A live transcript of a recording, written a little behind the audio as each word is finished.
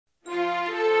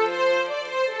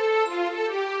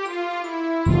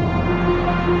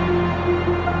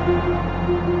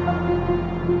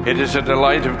It is a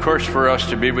delight, of course, for us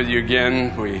to be with you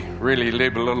again. We really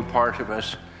live a little part of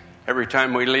us every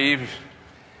time we leave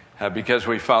because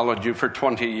we followed you for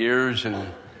 20 years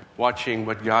and watching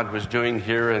what God was doing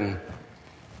here in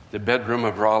the bedroom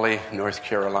of Raleigh, North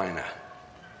Carolina.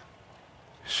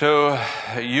 So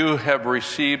you have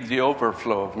received the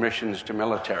overflow of missions to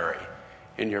military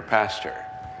in your pastor.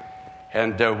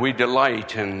 And we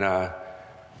delight in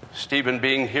Stephen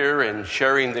being here and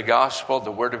sharing the gospel,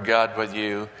 the word of God with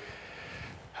you,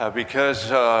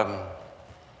 because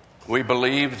we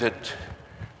believe that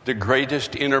the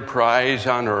greatest enterprise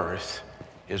on earth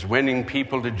is winning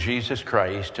people to Jesus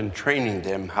Christ and training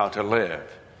them how to live.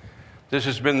 This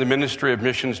has been the ministry of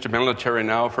missions to military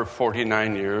now for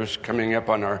 49 years, coming up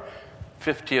on our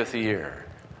 50th year.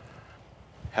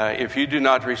 If you do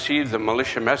not receive the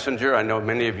militia messenger, I know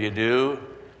many of you do.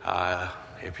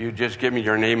 If you just give me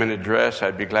your name and address,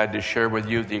 I'd be glad to share with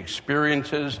you the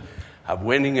experiences of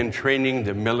winning and training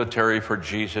the military for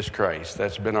Jesus Christ.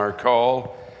 That's been our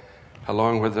call,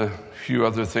 along with a few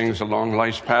other things along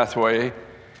life's pathway,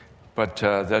 but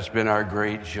that's been our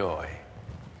great joy.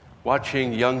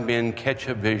 Watching young men catch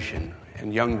a vision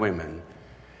and young women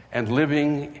and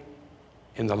living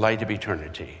in the light of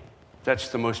eternity. That's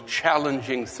the most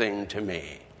challenging thing to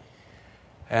me.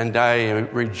 And I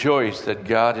rejoice that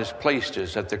God has placed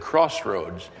us at the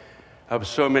crossroads of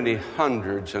so many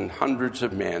hundreds and hundreds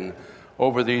of men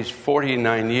over these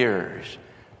 49 years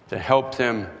to help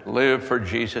them live for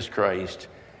Jesus Christ.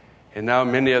 And now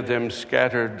many of them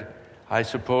scattered, I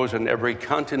suppose, on every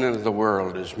continent of the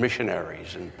world as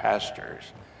missionaries and pastors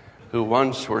who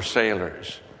once were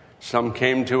sailors. Some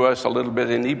came to us a little bit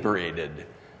inebriated.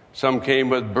 Some came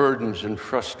with burdens and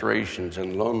frustrations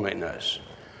and loneliness.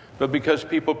 But because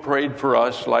people prayed for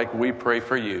us like we pray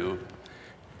for you,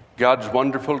 God's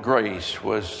wonderful grace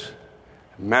was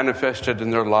manifested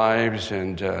in their lives,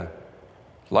 and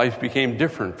life became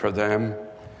different for them,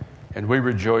 and we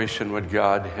rejoice in what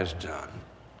God has done.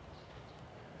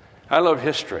 I love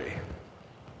history.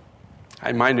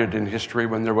 I minored in history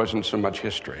when there wasn't so much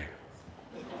history.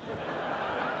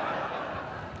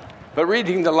 But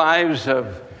reading the lives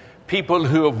of people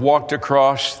who have walked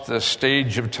across the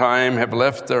stage of time, have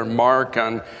left their mark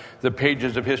on the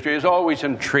pages of history, has always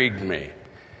intrigued me.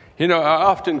 You know, I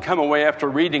often come away after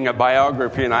reading a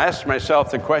biography and I ask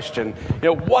myself the question,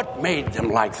 what made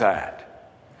them like that?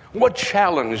 What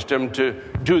challenged them to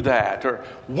do that? Or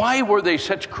why were they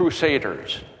such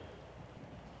crusaders?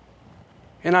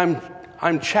 And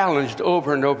I'm challenged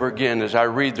over and over again as I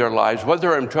read their lives,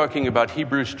 whether I'm talking about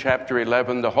Hebrews chapter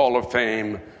 11, the Hall of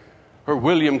Fame, or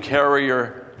William Carey,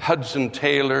 or Hudson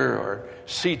Taylor, or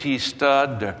C.T.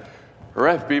 Studd, or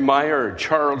F.B. Meyer, or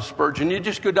Charles Spurgeon. You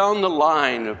just go down the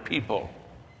line of people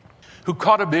who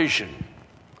caught a vision,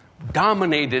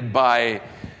 dominated by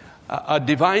a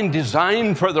divine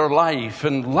design for their life,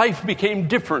 and life became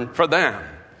different for them.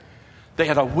 They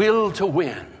had a will to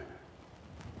win.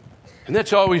 And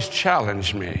that's always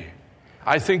challenged me.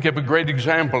 I think of a great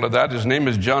example of that. His name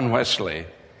is John Wesley.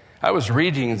 I was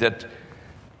reading that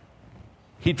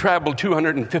he traveled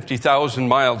 250,000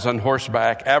 miles on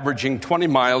horseback, averaging 20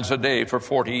 miles a day for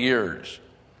 40 years.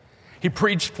 He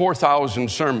preached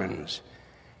 4,000 sermons.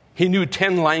 He knew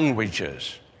 10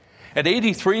 languages. At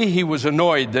 83, he was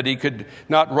annoyed that he could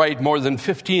not write more than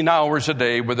 15 hours a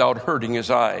day without hurting his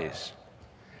eyes.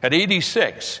 At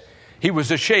 86, he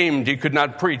was ashamed he could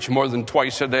not preach more than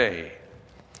twice a day.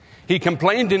 He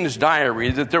complained in his diary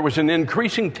that there was an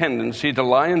increasing tendency to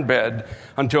lie in bed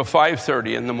until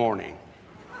 5:30 in the morning.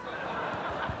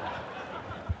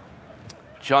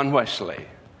 John Wesley.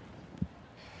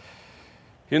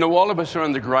 You know, all of us are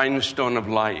on the grindstone of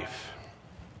life.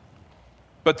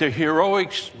 But the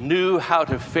heroics knew how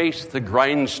to face the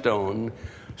grindstone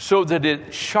so that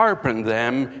it sharpened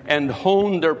them and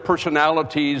honed their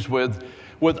personalities with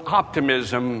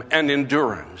optimism and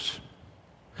endurance.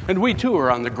 And we too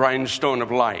are on the grindstone of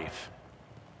life.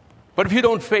 But if you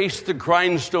don't face the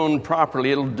grindstone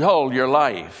properly, it'll dull your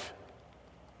life.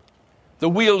 The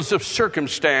wheels of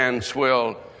circumstance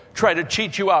will try to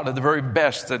cheat you out of the very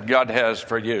best that God has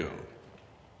for you.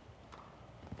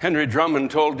 Henry Drummond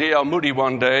told D.L. Moody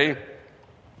one day,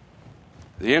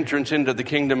 the entrance into the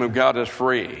kingdom of God is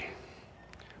free,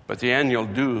 but the annual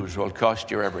dues will cost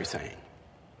you everything.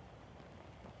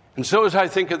 And so as I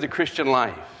think of the Christian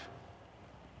life,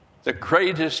 the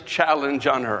greatest challenge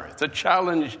on earth, the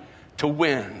challenge to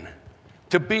win,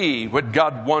 to be what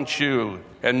God wants you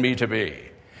and me to be.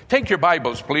 Take your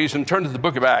Bibles, please, and turn to the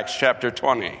book of Acts, chapter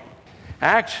 20.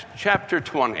 Acts, chapter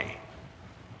 20.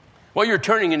 While you're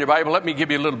turning in your Bible, let me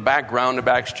give you a little background of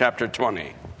Acts, chapter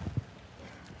 20.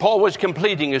 Paul was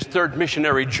completing his third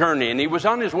missionary journey, and he was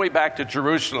on his way back to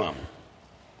Jerusalem.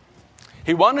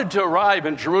 He wanted to arrive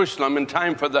in Jerusalem in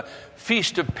time for the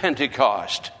Feast of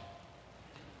Pentecost.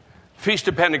 Feast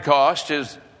of Pentecost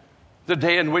is the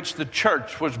day in which the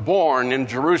church was born in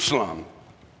Jerusalem.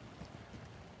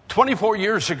 24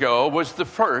 years ago was the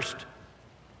first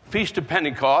Feast of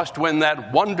Pentecost. When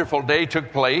that wonderful day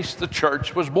took place, the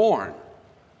church was born.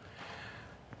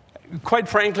 Quite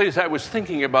frankly, as I was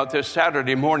thinking about this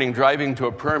Saturday morning driving to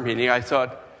a prayer meeting, I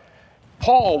thought,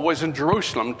 Paul was in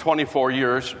Jerusalem 24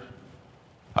 years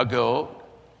ago.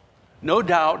 No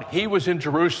doubt he was in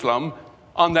Jerusalem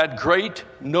on that great,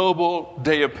 noble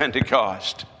day of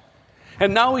Pentecost.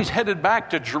 And now he's headed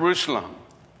back to Jerusalem.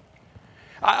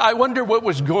 I wonder what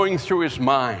was going through his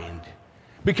mind.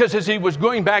 Because as he was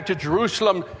going back to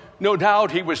Jerusalem, no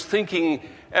doubt he was thinking,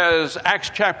 as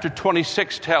Acts chapter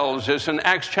 26 tells us, and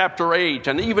Acts chapter 8,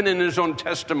 and even in his own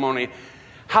testimony,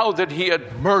 how that he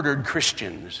had murdered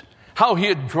Christians, how he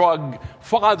had drugged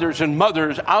fathers and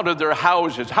mothers out of their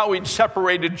houses, how he'd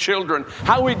separated children,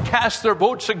 how he'd cast their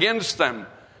votes against them.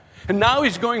 And now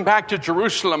he's going back to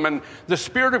Jerusalem, and the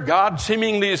Spirit of God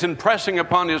seemingly is impressing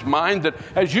upon his mind that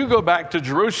as you go back to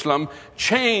Jerusalem,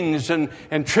 chains and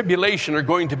tribulation are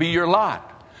going to be your lot.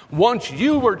 Once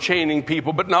you were chaining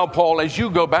people, but now, Paul, as you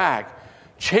go back,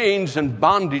 chains and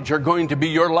bondage are going to be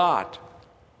your lot.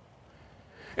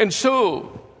 And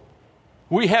so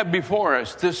we have before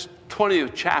us this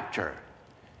 20th chapter.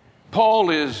 Paul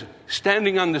is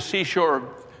standing on the seashore of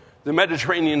the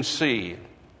Mediterranean Sea,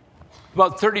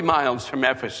 about 30 miles from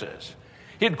Ephesus.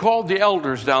 He had called the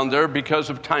elders down there because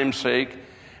of time's sake,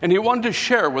 and he wanted to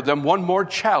share with them one more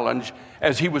challenge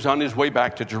as he was on his way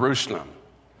back to Jerusalem.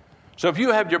 So if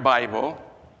you have your Bible,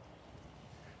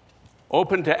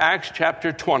 open to Acts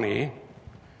chapter 20.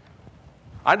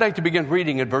 I'd like to begin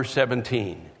reading at verse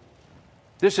 17.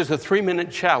 This is a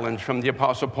 3-minute challenge from the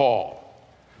Apostle Paul.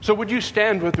 So would you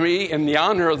stand with me in the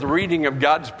honor of the reading of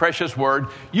God's precious word?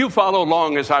 You follow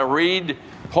along as I read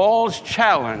Paul's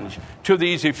challenge to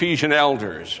these Ephesian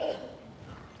elders.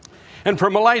 And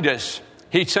from Miletus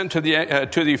he sent to the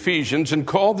Ephesians and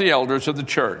called the elders of the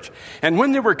church. And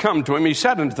when they were come to him, he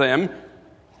said unto them,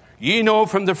 Ye know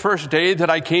from the first day that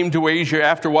I came to Asia,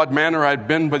 after what manner I had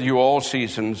been with you all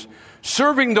seasons,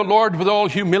 serving the Lord with all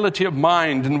humility of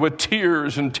mind and with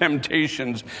tears and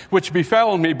temptations, which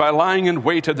befell me by lying in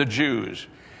wait of the Jews.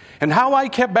 And how I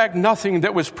kept back nothing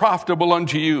that was profitable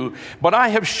unto you, but I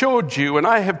have showed you, and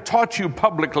I have taught you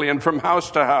publicly and from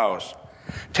house to house,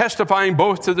 testifying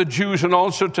both to the Jews and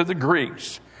also to the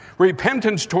Greeks,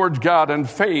 repentance towards God and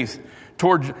faith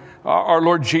towards our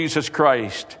Lord Jesus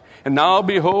Christ. And now,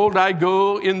 behold, I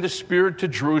go in the Spirit to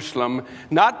Jerusalem,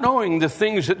 not knowing the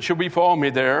things that shall befall me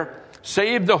there,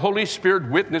 save the Holy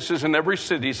Spirit witnesses in every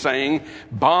city, saying,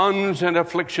 Bonds and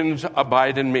afflictions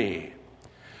abide in me.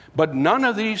 But none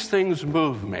of these things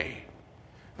move me.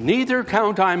 Neither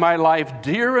count I my life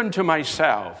dear unto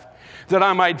myself, that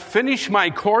I might finish my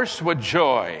course with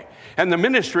joy, and the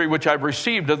ministry which I've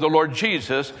received of the Lord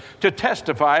Jesus, to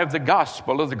testify of the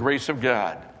gospel of the grace of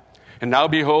God. And now,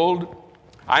 behold,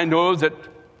 I know that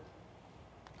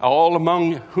all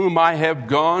among whom I have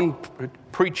gone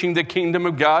preaching the kingdom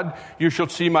of God, you shall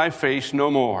see my face no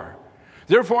more.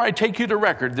 Therefore I take you to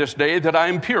record this day that I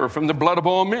am pure from the blood of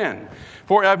all men.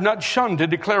 For I have not shunned to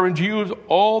declare unto you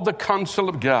all the counsel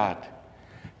of God.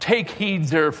 Take heed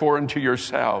therefore unto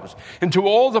yourselves, and to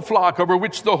all the flock over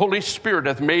which the Holy Spirit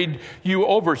hath made you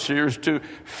overseers, to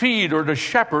feed or to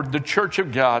shepherd the church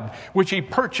of God, which he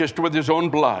purchased with his own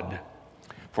blood.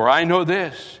 For I know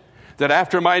this, that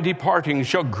after my departing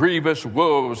shall grievous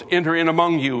woes enter in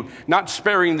among you, not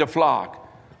sparing the flock.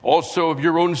 Also of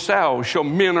your own selves shall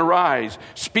men arise,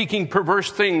 speaking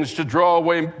perverse things to draw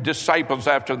away disciples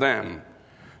after them.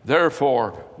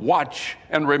 Therefore, watch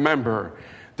and remember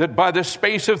that by the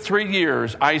space of 3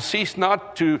 years I cease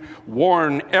not to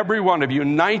warn every one of you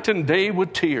night and day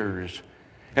with tears.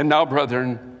 And now,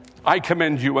 brethren, I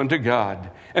commend you unto God,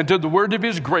 and to the word of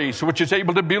his grace, which is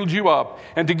able to build you up,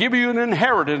 and to give you an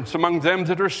inheritance among them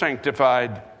that are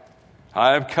sanctified.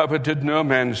 I have coveted no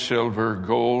man's silver,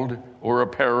 gold, or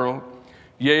apparel.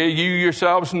 Yea, you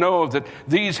yourselves know that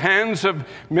these hands have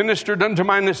ministered unto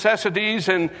my necessities,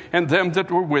 and them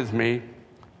that were with me.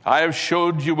 I have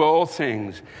showed you all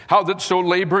things, how that so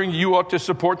laboring you ought to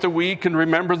support the weak, and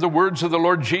remember the words of the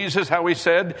Lord Jesus, how he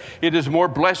said, It is more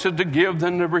blessed to give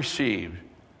than to receive.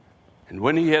 And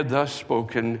when he had thus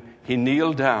spoken, he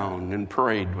kneeled down and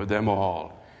prayed with them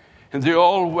all. And they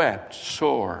all wept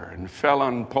sore and fell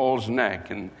on Paul's neck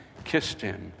and kissed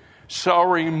him,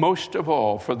 sorrowing most of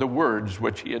all for the words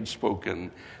which he had spoken,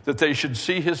 that they should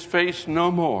see his face no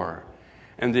more.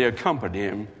 And they accompanied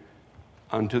him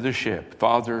unto the ship.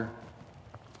 Father,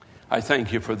 I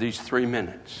thank you for these 3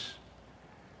 minutes.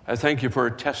 I thank you for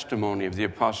a testimony of the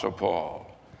Apostle Paul.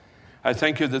 I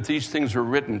thank you that these things are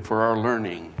written for our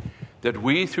learning, that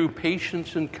we, through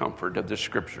patience and comfort of the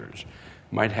Scriptures,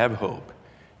 might have hope.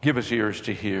 Give us ears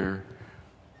to hear.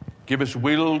 Give us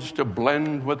wills to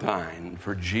blend with thine.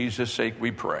 For Jesus' sake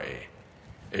we pray.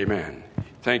 Amen.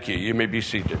 Thank you. You may be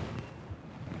seated.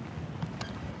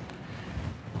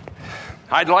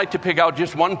 I'd like to pick out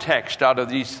just one text out of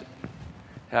these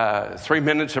 3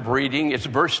 minutes of reading. It's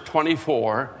verse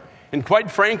 24. And quite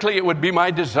frankly, it would be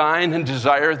my design and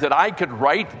desire that I could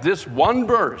write this one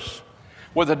verse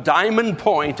with a diamond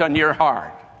point on your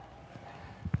heart.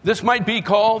 This might be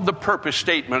called the purpose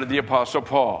statement of the Apostle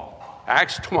Paul.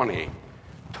 Acts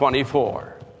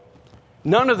 20:24.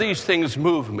 None of these things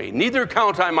move me, neither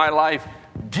count I my life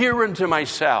dear unto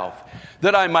myself,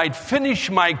 that I might finish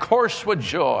my course with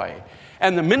joy,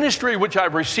 and the ministry which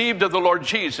I've received of the Lord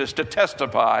Jesus to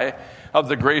testify of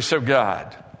the grace of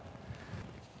God.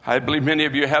 I believe many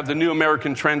of you have the New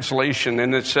American Translation,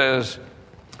 and it says,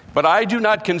 but I do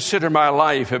not consider my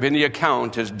life of any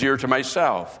account as dear to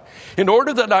myself, in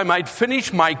order that I might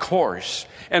finish my course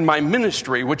and my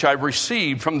ministry which I've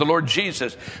received from the Lord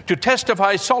Jesus, to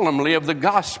testify solemnly of the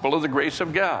gospel of the grace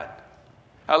of God.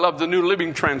 I love the New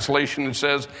Living Translation. It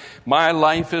says, my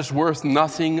life is worth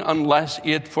nothing unless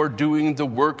it for doing the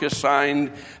work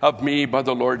assigned of me by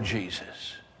the Lord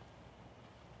Jesus.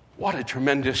 What a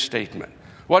tremendous statement.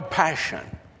 What passion.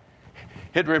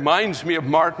 It reminds me of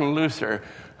Martin Luther,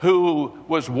 who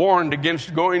was warned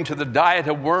against going to the diet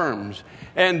of worms.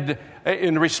 And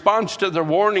in response to the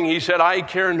warning, he said, I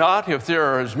care not if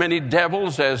there are as many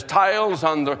devils as tiles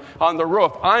on the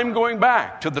roof. I'm going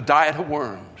back to the diet of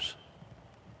worms.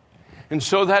 And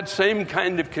so that same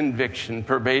kind of conviction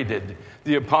pervaded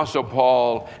the Apostle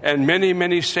Paul and many,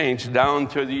 many saints down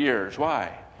through the years.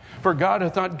 Why? For God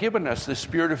hath not given us the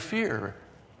spirit of fear,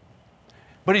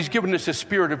 but he's given us a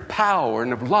spirit of power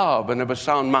and of love and of a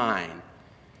sound mind.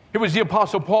 It was the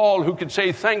Apostle Paul who could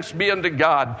say, thanks be unto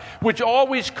God, which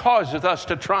always causeth us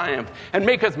to triumph, and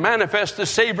maketh manifest the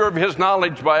savor of his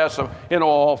knowledge by us in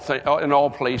all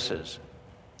places.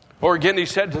 Or again he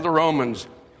said to the Romans,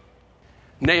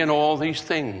 nay, in all these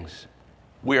things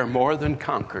we are more than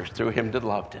conquerors through him that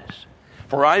loved us.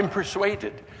 For I am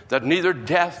persuaded that neither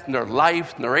death, nor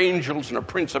life, nor angels, nor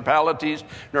principalities,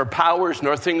 nor powers,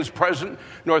 nor things present,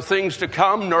 nor things to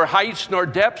come, nor heights, nor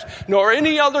depths, nor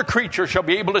any other creature shall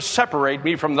be able to separate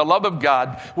me from the love of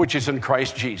God, which is in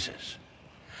Christ Jesus.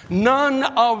 None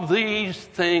of these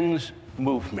things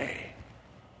move me.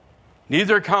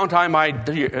 Neither count I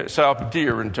myself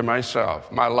dear unto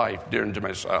myself, my life dear unto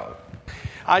myself.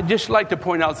 I'd just like to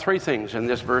point out 3 things in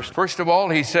this verse. First of all,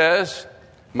 he says,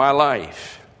 my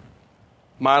life.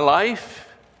 My life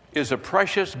is a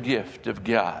precious gift of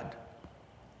God.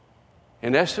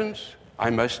 In essence,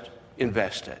 I must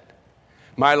invest it.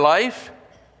 My life,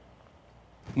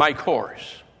 my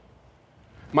course.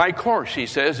 My course, he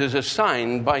says, is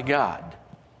assigned by God.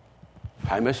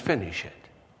 I must finish it.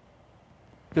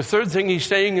 The third thing he's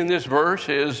saying in this verse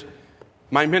is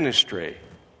my ministry.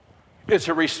 It's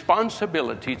a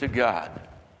responsibility to God.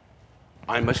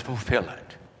 I must fulfill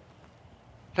it.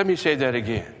 Let me say that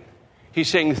again. He's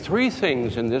saying 3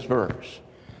 things in this verse.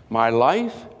 My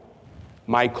life,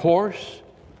 my course,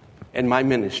 and my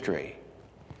ministry.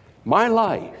 My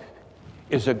life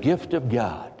is a gift of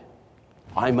God.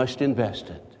 I must invest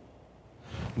it.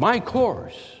 My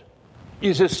course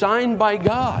is assigned by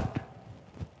God.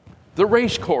 The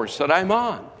race course that I'm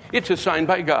on, it's assigned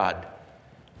by God.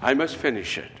 I must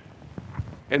finish it.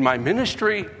 And my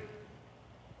ministry,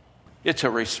 it's a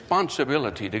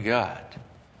responsibility to God.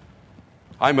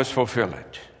 I must fulfill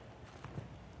it.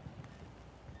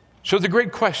 So the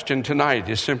great question tonight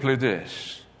is simply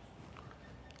this.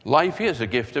 Life is a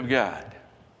gift of God.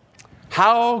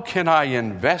 How can I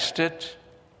invest it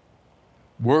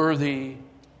worthy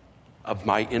of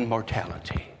my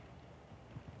immortality?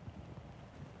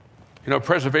 You know,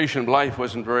 preservation of life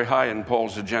wasn't very high in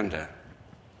Paul's agenda,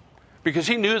 because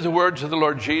he knew the words of the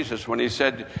Lord Jesus when he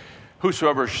said,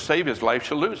 whosoever save his life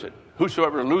shall lose it.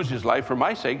 Whosoever loses his life for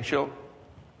my sake shall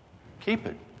keep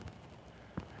it.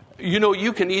 You know,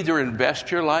 you can either invest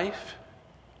your life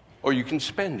or you can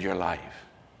spend your life.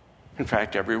 In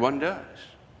fact, everyone does.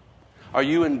 Are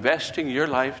you investing your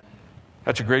life?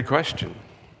 That's a great question.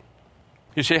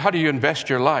 You say, how do you invest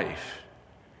your life?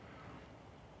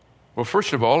 Well,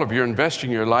 first of all, if you're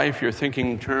investing your life, you're thinking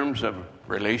in terms of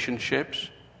relationships,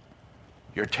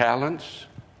 your talents,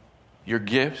 your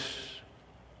gifts,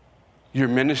 your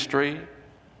ministry.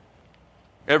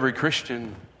 Every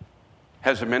Christian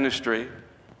has a ministry.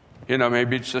 You know,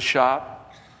 maybe it's a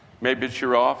shop, maybe it's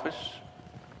your office,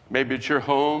 maybe it's your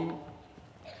home,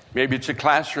 maybe it's a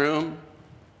classroom,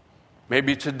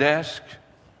 maybe it's a desk.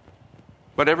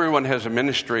 But everyone has a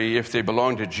ministry if they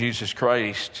belong to Jesus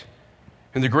Christ.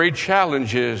 And the great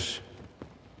challenge is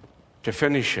to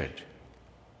finish it.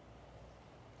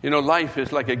 You know, life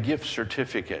is like a gift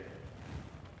certificate.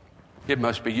 It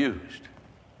must be used.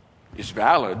 It's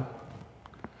valid,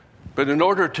 but in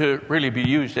order to really be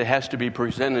used, it has to be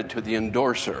presented to the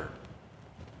endorser.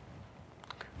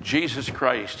 Jesus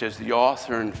Christ is the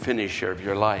author and finisher of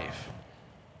your life.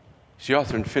 He's the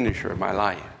author and finisher of my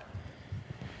life.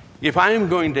 If I am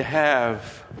going to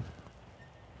have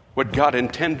what God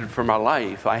intended for my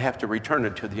life, I have to return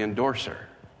it to the endorser.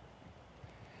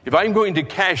 If I'm going to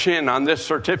cash in on this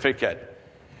certificate,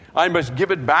 I must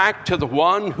give it back to the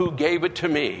one who gave it to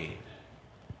me.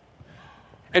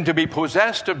 And to be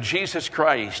possessed of Jesus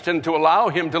Christ and to allow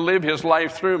him to live his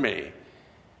life through me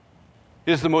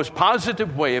is the most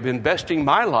positive way of investing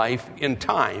my life in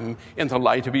time in the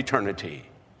light of eternity.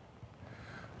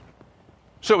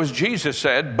 So as Jesus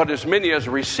said, but as many as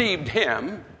received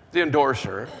him, the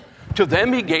endorser, to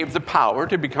them he gave the power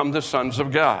to become the sons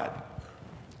of God.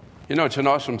 You know, it's an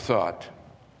awesome thought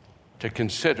to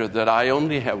consider that I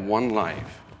only have one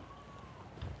life.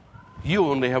 You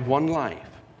only have one life,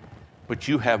 but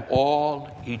you have all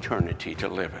eternity to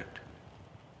live it.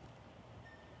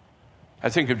 I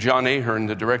think of John Ahern,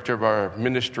 the director of our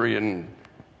ministry in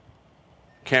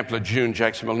Camp Lejeune,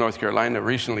 Jacksonville, North Carolina,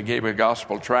 recently gave a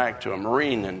gospel tract to a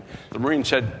Marine, and the Marine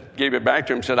gave it back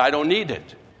to him, said, I don't need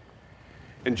it.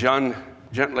 And John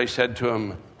gently said to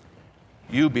him,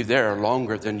 you'll be there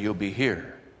longer than you'll be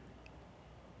here.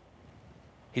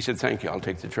 He said, thank you, I'll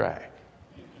take the tract.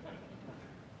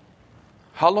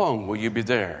 How long will you be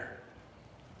there?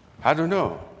 I don't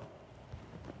know.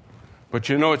 But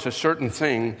you know, it's a certain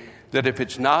thing that if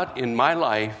it's not in my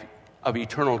life of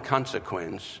eternal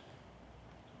consequence,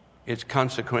 it's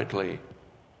consequently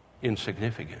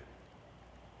insignificant.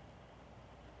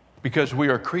 Because we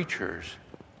are creatures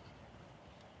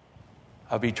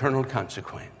of eternal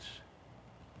consequence.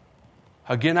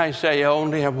 Again, I say I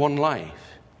only have one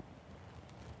life,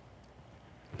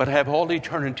 but I have all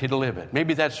eternity to live it.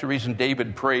 Maybe that's the reason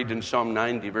David prayed in Psalm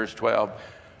 90, verse 12.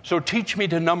 So teach me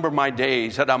to number my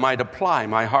days, that I might apply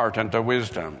my heart unto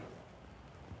wisdom.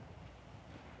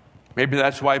 Maybe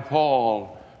that's why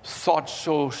Paul thought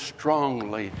so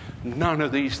strongly, none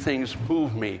of these things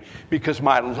move me, because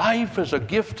my life is a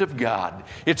gift of God.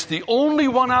 It's the only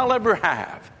one I'll ever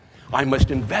have. I must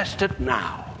invest it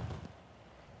now.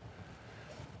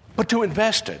 But to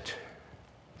invest it,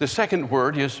 the second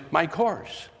word is my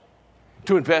course.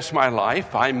 To invest my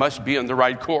life, I must be on the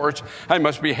right course. I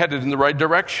must be headed in the right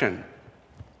direction.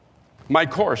 My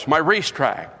course, my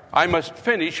racetrack. I must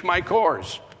finish my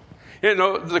course. You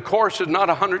know, the course is not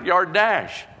a 100-yard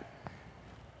dash.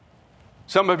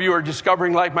 Some of you are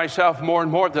discovering, like myself, more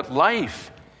and more that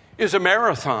life is a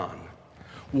marathon.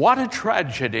 What a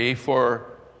tragedy for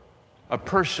a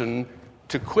person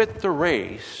to quit the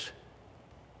race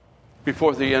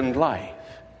before the end life.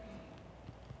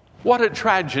 What a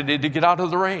tragedy to get out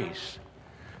of the race.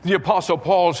 The Apostle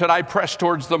Paul said, I press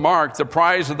towards the mark, the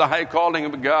prize of the high calling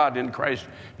of God in Christ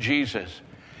Jesus.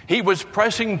 He was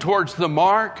pressing towards the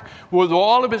mark with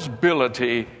all of his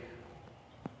ability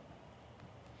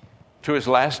to his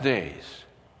last days.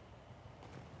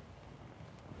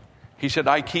 He said,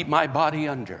 I keep my body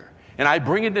under, and I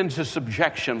bring it into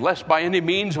subjection, lest by any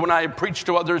means when I preach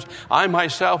to others, I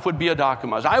myself would be a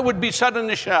Decamas. I would be set on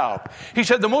the shelf. He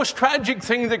said, the most tragic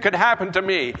thing that could happen to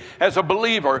me as a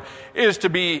believer is to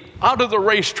be out of the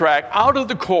racetrack, out of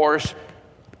the course,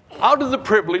 out of the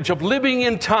privilege of living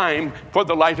in time for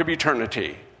the light of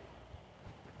eternity.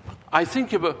 I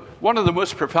think of one of the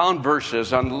most profound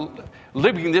verses on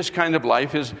living this kind of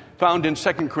life is found in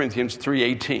 2 Corinthians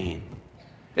 3:18.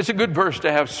 It's a good verse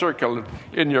to have circled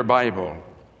in your Bible.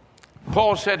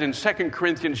 Paul said in 2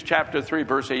 Corinthians chapter 3,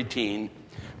 verse 18,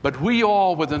 but we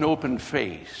all with an open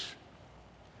face,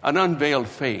 an unveiled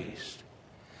face,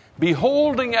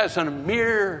 beholding as in a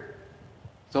mirror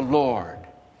the Lord,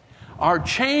 are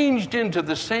changed into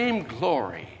the same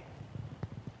glory,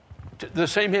 the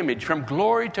same image, from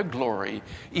glory to glory,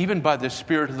 even by the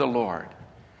Spirit of the Lord.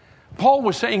 Paul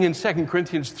was saying in 2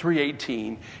 Corinthians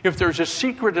 3:18, if there's a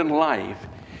secret in life,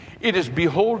 it is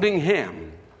beholding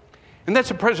him And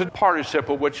that's a present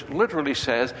participle, which literally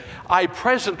says, I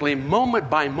presently, moment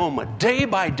by moment, day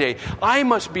by day, I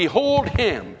must behold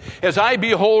him. As I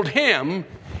behold him,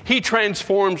 he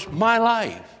transforms my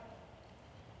life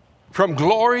from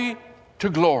glory to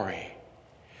glory.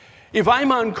 If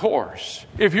I'm on course,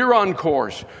 if you're on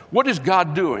course, what is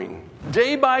God doing?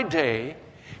 Day by day,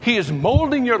 he is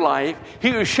molding your life. He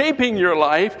is shaping your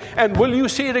life. And will you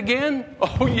see it again?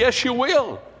 Oh, yes, you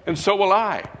will. And so will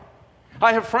I.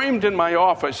 I have framed in my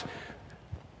office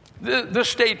this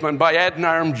statement by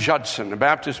Adoniram Judson, a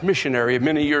Baptist missionary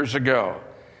many years ago.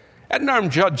 Adoniram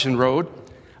Judson wrote,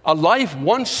 "A life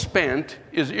once spent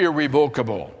is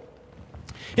irrevocable.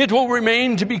 It will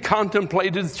remain to be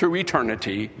contemplated through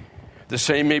eternity. The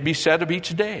same may be said of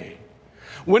each day.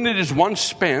 When it is once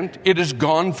spent, it is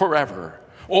gone forever.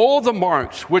 All the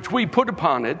marks which we put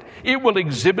upon it, it will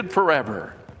exhibit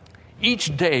forever.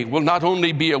 Each day will not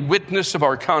only be a witness of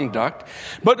our conduct,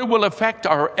 but it will affect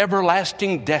our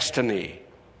everlasting destiny.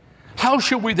 How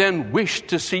should we then wish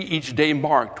to see each day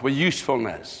marked with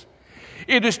usefulness?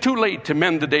 It is too late to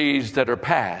mend the days that are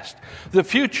past. The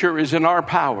future is in our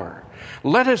power.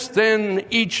 Let us then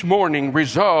each morning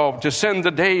resolve to send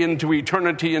the day into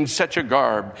eternity in such a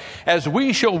garb as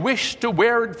we shall wish to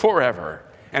wear it forever.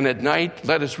 And at night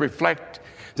let us reflect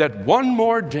that one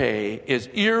more day is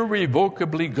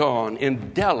irrevocably gone,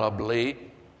 indelibly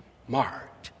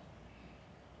marked."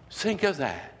 Think of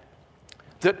that.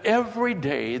 That every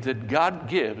day that God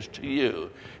gives to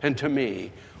you and to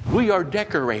me, we are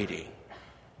decorating.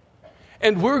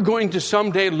 And we're going to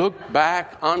someday look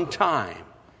back on time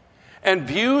and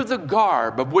view the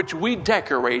garb of which we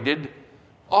decorated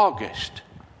August,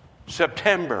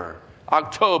 September,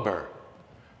 October,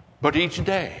 but each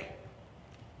day.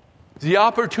 The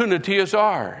opportunity is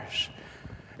ours.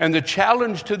 And the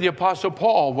challenge to the Apostle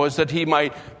Paul was that he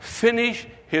might finish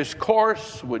his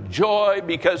course with joy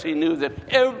because he knew that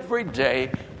every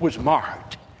day was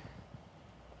marked.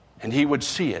 And he would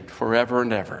see it forever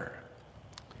and ever.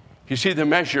 You see, the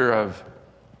measure of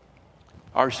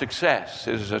our success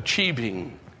is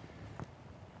achieving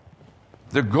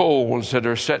the goals that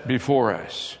are set before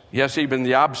us. Yes, even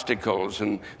the obstacles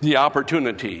and the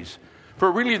opportunities.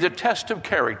 For really, the test of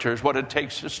character is what it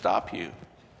takes to stop you.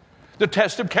 The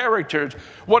test of character is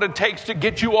what it takes to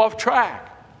get you off track.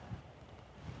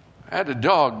 I had a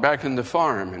dog back in the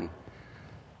farm, and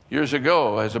years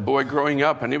ago, as a boy growing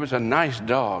up, and he was a nice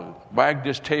dog. Wagged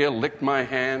his tail, licked my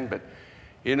hand, but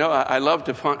you know, I love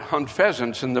to hunt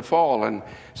pheasants in the fall, and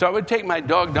so I would take my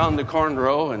dog down the corn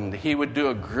row, and he would do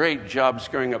a great job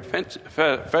scaring up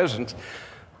pheasants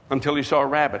until he saw a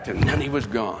rabbit, and then he was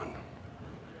gone.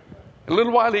 A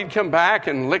little while he'd come back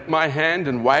and lick my hand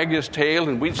and wag his tail,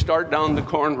 and we'd start down the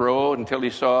corn row until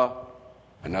he saw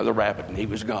another rabbit, and he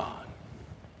was gone.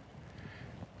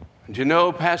 And you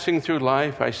know, passing through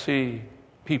life, I see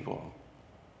people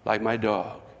like my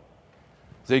dog.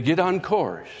 They get on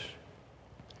course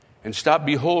and stop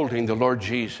beholding the Lord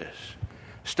Jesus.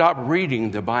 Stop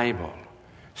reading the Bible.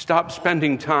 Stop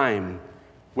spending time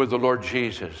with the Lord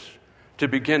Jesus to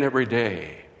begin every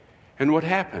day. And what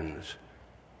happens?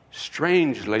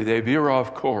 Strangely, they veer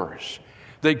off course.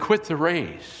 They quit the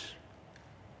race.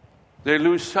 They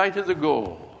lose sight of the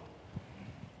goal.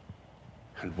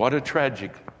 And what a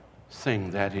tragic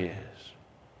thing that is.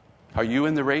 Are you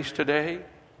in the race today?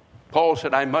 Paul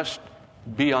said, I must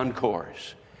be on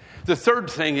course. The third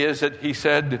thing is that he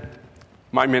said,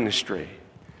 my ministry.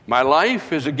 My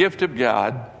life is a gift of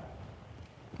God.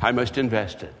 I must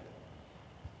invest it.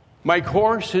 My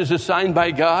course is assigned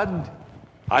by God.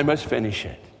 I must finish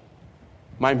it.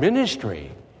 My ministry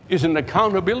is an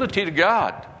accountability to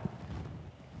God.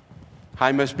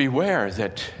 I must beware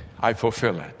that I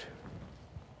fulfill it.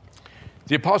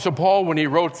 The Apostle Paul, when he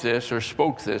wrote this or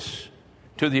spoke this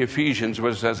to the Ephesians,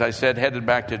 was, as I said, headed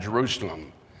back to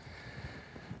Jerusalem.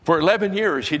 For 11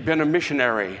 years, he'd been a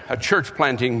missionary, a church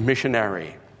planting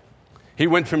missionary. He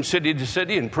went from city to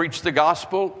city and preached the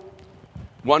gospel,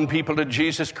 won people to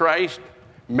Jesus Christ,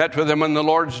 met with them on the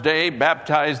Lord's Day,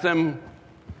 baptized them,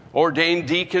 ordained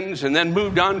deacons, and then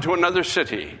moved on to another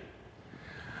city.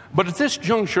 But at this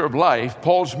juncture of life,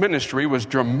 Paul's ministry was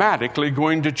dramatically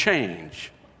going to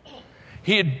change.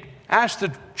 He had asked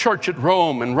the church at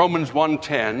Rome in Romans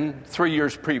 1:10, 3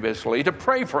 years previously, to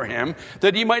pray for him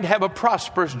that he might have a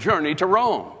prosperous journey to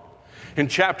Rome. In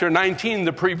chapter 19,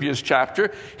 the previous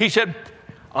chapter, he said,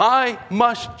 I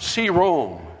must see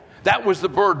Rome. That was the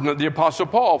burden of the Apostle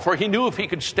Paul, for he knew if he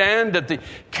could stand at the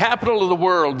capital of the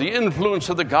world, the influence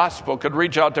of the gospel could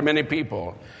reach out to many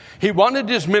people. He wanted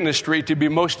his ministry to be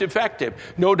most effective.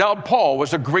 No doubt Paul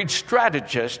was a great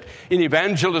strategist in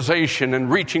evangelization and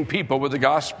reaching people with the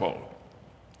gospel.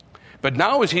 But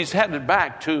now as he's headed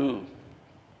back to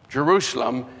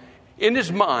Jerusalem, in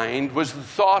his mind was the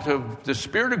thought of the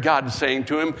Spirit of God saying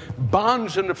to him,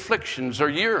 bonds and afflictions are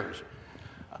yours.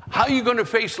 How are you going to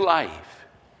face life?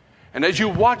 And as you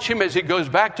watch him as he goes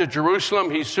back to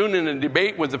Jerusalem, he's soon in a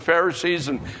debate with the Pharisees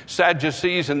and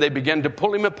Sadducees, and they begin to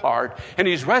pull him apart, and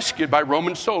he's rescued by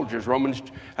Roman soldiers,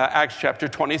 Acts chapter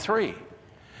 23.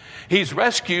 He's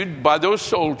rescued by those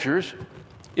soldiers,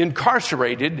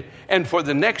 incarcerated, and for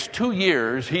the next 2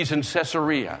 years, he's in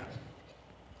Caesarea.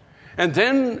 And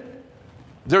then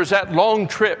there's that long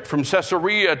trip from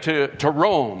Caesarea to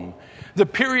Rome. The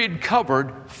period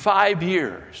covered 5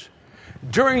 years.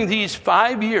 During these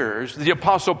 5 years, the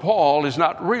Apostle Paul is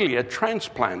not really a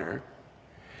transplanter.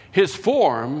 His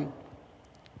form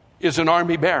is an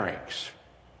army barracks.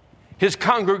 His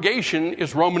congregation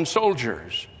is Roman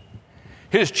soldiers.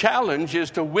 His challenge is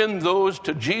to win those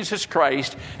to Jesus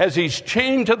Christ as he's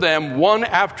chained to them one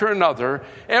after another.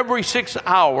 Every 6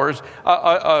 hours,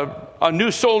 a new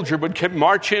soldier would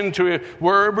march into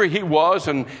wherever he was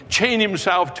and chain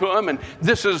himself to him. And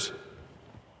this is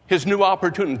his new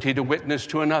opportunity to witness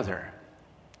to another.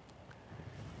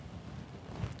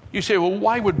 You say, well,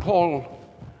 why would Paul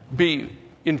be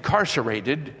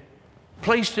incarcerated,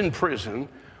 placed in prison,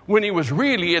 when he was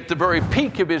really at the very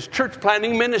peak of his church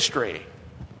planting ministry?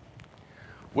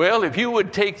 Well, if you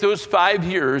would take those 5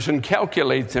 years and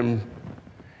calculate them,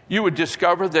 you would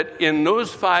discover that in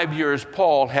those 5 years,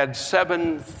 Paul had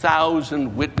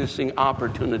 7,000 witnessing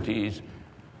opportunities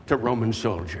to Roman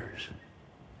soldiers.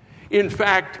 In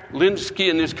fact, Linsky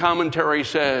in his commentary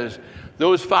says,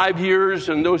 those 5 years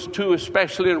and those 2,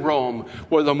 especially in Rome,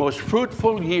 were the most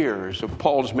fruitful years of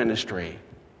Paul's ministry.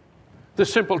 The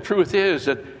simple truth is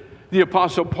that the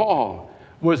Apostle Paul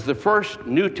was the first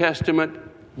New Testament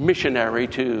missionary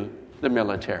to the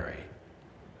military.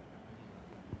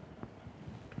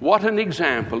 What an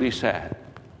example he set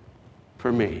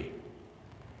for me.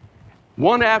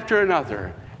 One after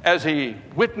another, as he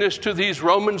witnessed to these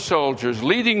Roman soldiers,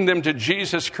 leading them to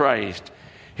Jesus Christ,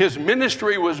 his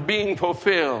ministry was being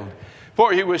fulfilled.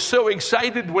 For he was so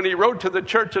excited when he wrote to the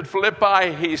church at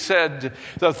Philippi, he said,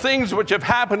 the things which have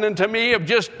happened unto me have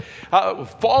just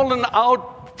fallen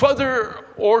out further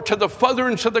or to the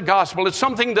furtherance of the gospel. It's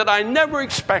something that I never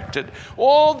expected.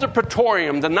 All the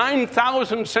praetorium, the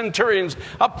 9,000 centurions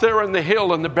up there on the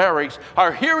hill in the barracks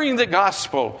are hearing the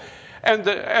gospel.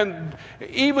 And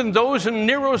even those in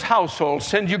Nero's household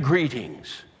send you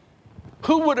greetings.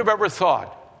 Who would have ever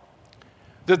thought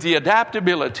that the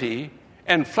adaptability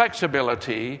and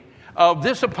flexibility of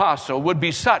this apostle would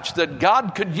be such that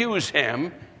God could use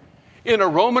him in a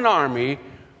Roman army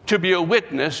to be a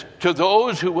witness to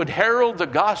those who would herald the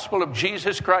gospel of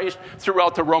Jesus Christ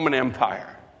throughout the Roman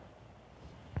Empire?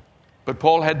 But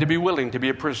Paul had to be willing to be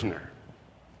a prisoner.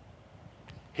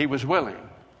 He was willing.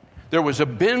 There was a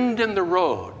bend in the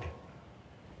road.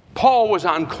 Paul was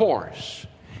on course.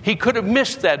 He could have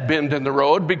missed that bend in the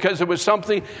road because it was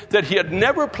something that he had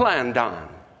never planned on.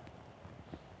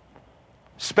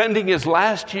 Spending his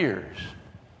last years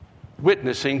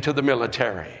witnessing to the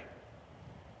military.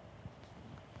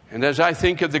 And as I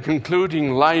think of the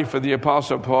concluding life of the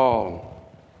Apostle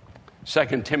Paul,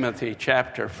 2 Timothy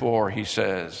chapter 4, he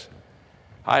says,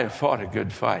 I have fought a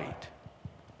good fight.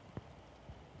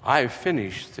 I have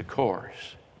finished the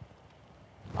course.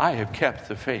 I have kept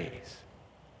the faith.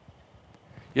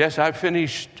 Yes, I've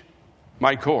finished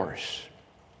my course.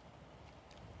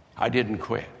 I didn't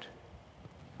quit.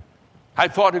 I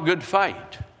fought a good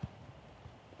fight.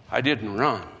 I didn't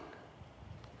run.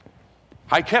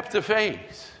 I kept the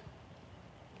faith.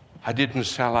 I didn't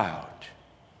sell out.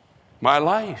 My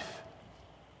life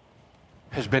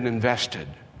has been invested.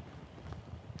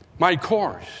 My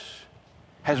course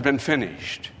has been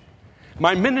finished.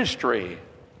 My ministry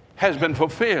has been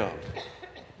fulfilled.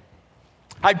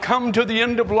 I've come to the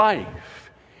end of life.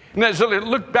 And as I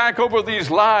look back over these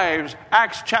lives,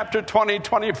 Acts chapter 20,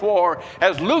 24,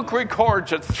 as Luke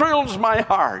records, it thrills my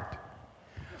heart.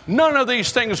 None of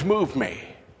these things move me.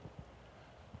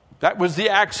 That was the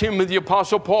axiom of the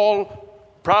Apostle Paul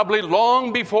probably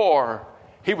long before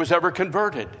he was ever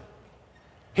converted.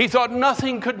 He thought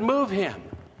nothing could move him.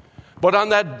 But on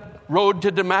that road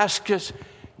to Damascus,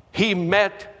 he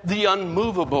met the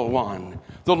unmovable one,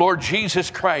 the Lord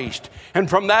Jesus Christ. And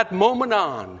from that moment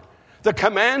on, the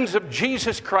commands of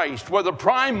Jesus Christ were the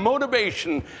prime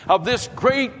motivation of this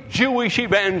great Jewish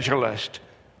evangelist.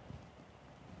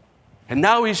 And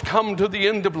now he's come to the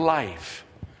end of life,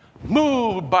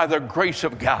 moved by the grace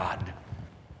of God.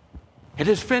 It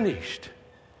is finished.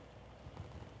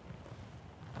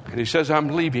 And he says, I'm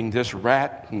leaving this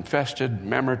rat-infested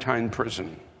Mamertine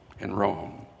prison in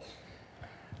Rome.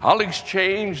 I'll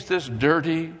exchange this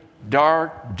dirty,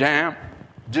 dark, damp,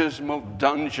 dismal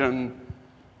dungeon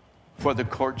for the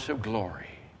courts of glory.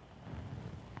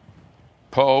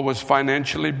 Paul was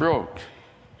financially broke,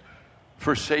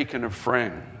 forsaken of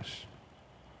friends.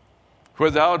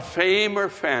 Without fame or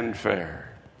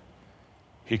fanfare,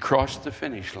 he crossed the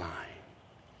finish line.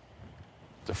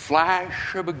 The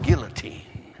flash of a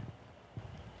guillotine,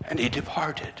 and he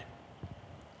departed.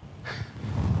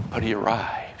 But he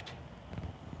arrived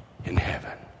in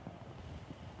heaven.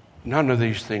 None of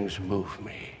these things move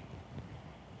me.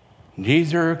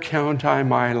 Neither count I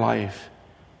my life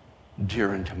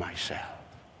dear unto myself.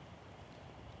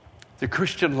 The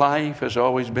Christian life has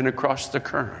always been across the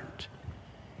current.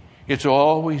 It's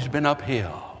always been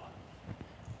uphill.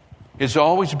 It's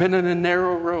always been in a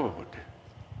narrow road.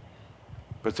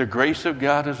 But the grace of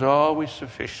God is always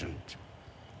sufficient.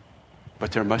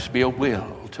 But there must be a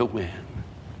will to win.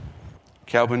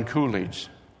 Calvin Coolidge,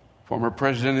 former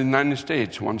president of the United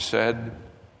States, once said,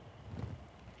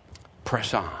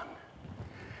 "Press on.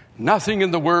 Nothing in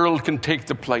the world can take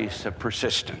the place of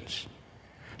persistence.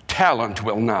 Talent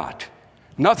will not.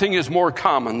 Nothing is more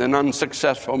common than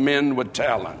unsuccessful men with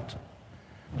talent.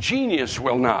 Genius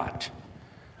will not.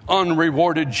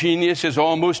 Unrewarded genius is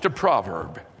almost a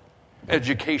proverb.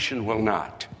 Education will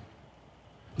not.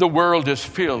 The world is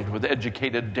filled with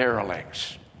educated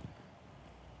derelicts.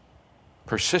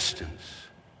 Persistence,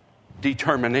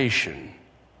 determination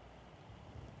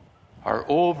are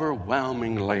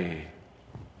overwhelmingly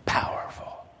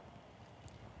powerful.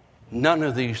 None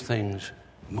of these things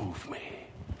move me.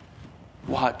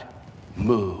 What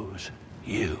moves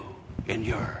you in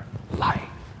your life?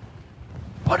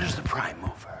 What is the prime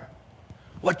mover?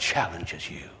 What challenges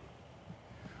you?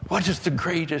 What is the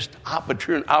greatest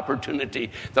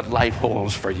opportunity that life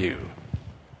holds for you?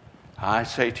 I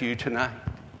say to you tonight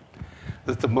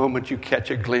that the moment you catch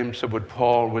a glimpse of what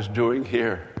Paul was doing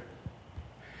here,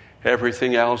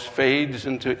 everything else fades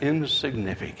into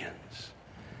insignificance.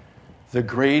 The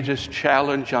greatest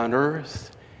challenge on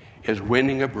earth is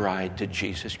winning a bride to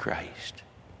Jesus Christ.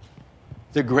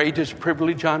 The greatest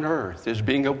privilege on earth is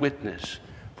being a witness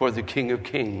for the King of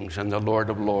Kings and the Lord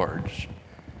of Lords.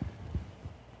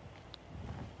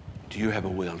 Do you have a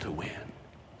will to win?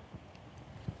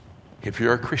 If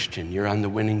you're a Christian, you're on the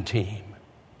winning team.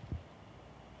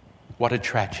 What a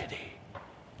tragedy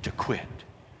to quit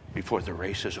before the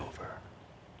race is over.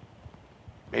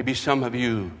 Maybe some of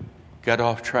you got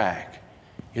off track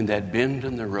in that bend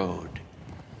in the road.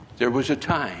 There was a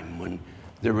time when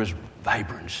there was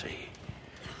vibrancy.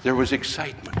 There was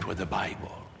excitement with the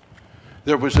Bible.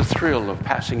 There was a thrill of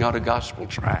passing out a gospel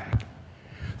tract.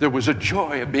 There was a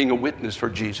joy of being a witness for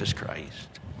Jesus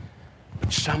Christ.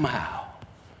 But somehow,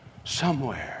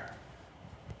 somewhere,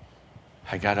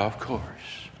 I got off course.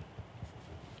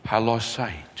 I lost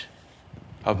sight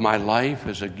of my life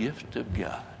as a gift of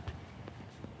God.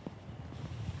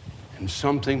 And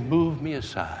something moved me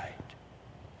aside.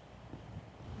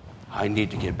 I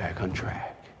need to get back on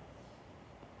track.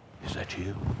 Is that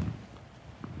you?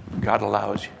 God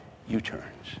allows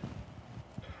U-turns.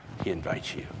 He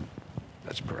invites you.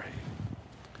 Let's pray.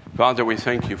 Father, we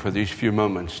thank you for these few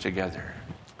moments together.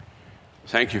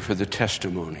 Thank you for the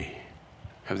testimony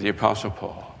of the Apostle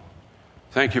Paul.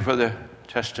 Thank you for the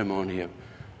testimony of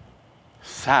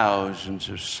thousands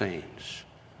of saints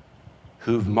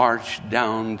who've marched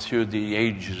down through the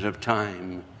ages of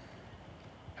time,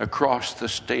 across the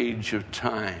stage of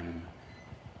time,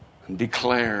 and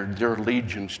declared their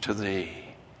allegiance to thee.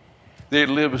 They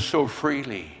live so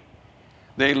freely.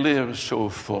 They live so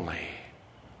fully.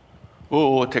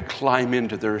 Oh, to climb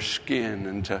into their skin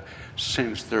and to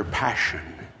sense their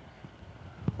passion.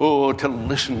 Oh, to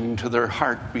listen to their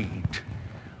heartbeat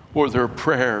or their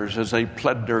prayers as they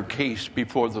pled their case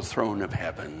before the throne of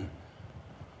heaven.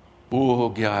 Oh,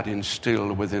 God,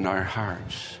 instill within our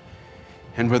hearts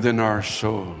and within our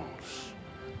souls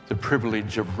the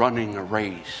privilege of running a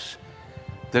race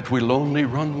that we'll only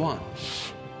run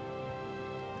once,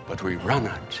 but we run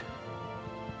it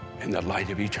in the light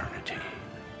of eternity.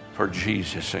 For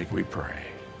Jesus' sake we pray.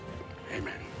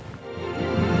 Amen.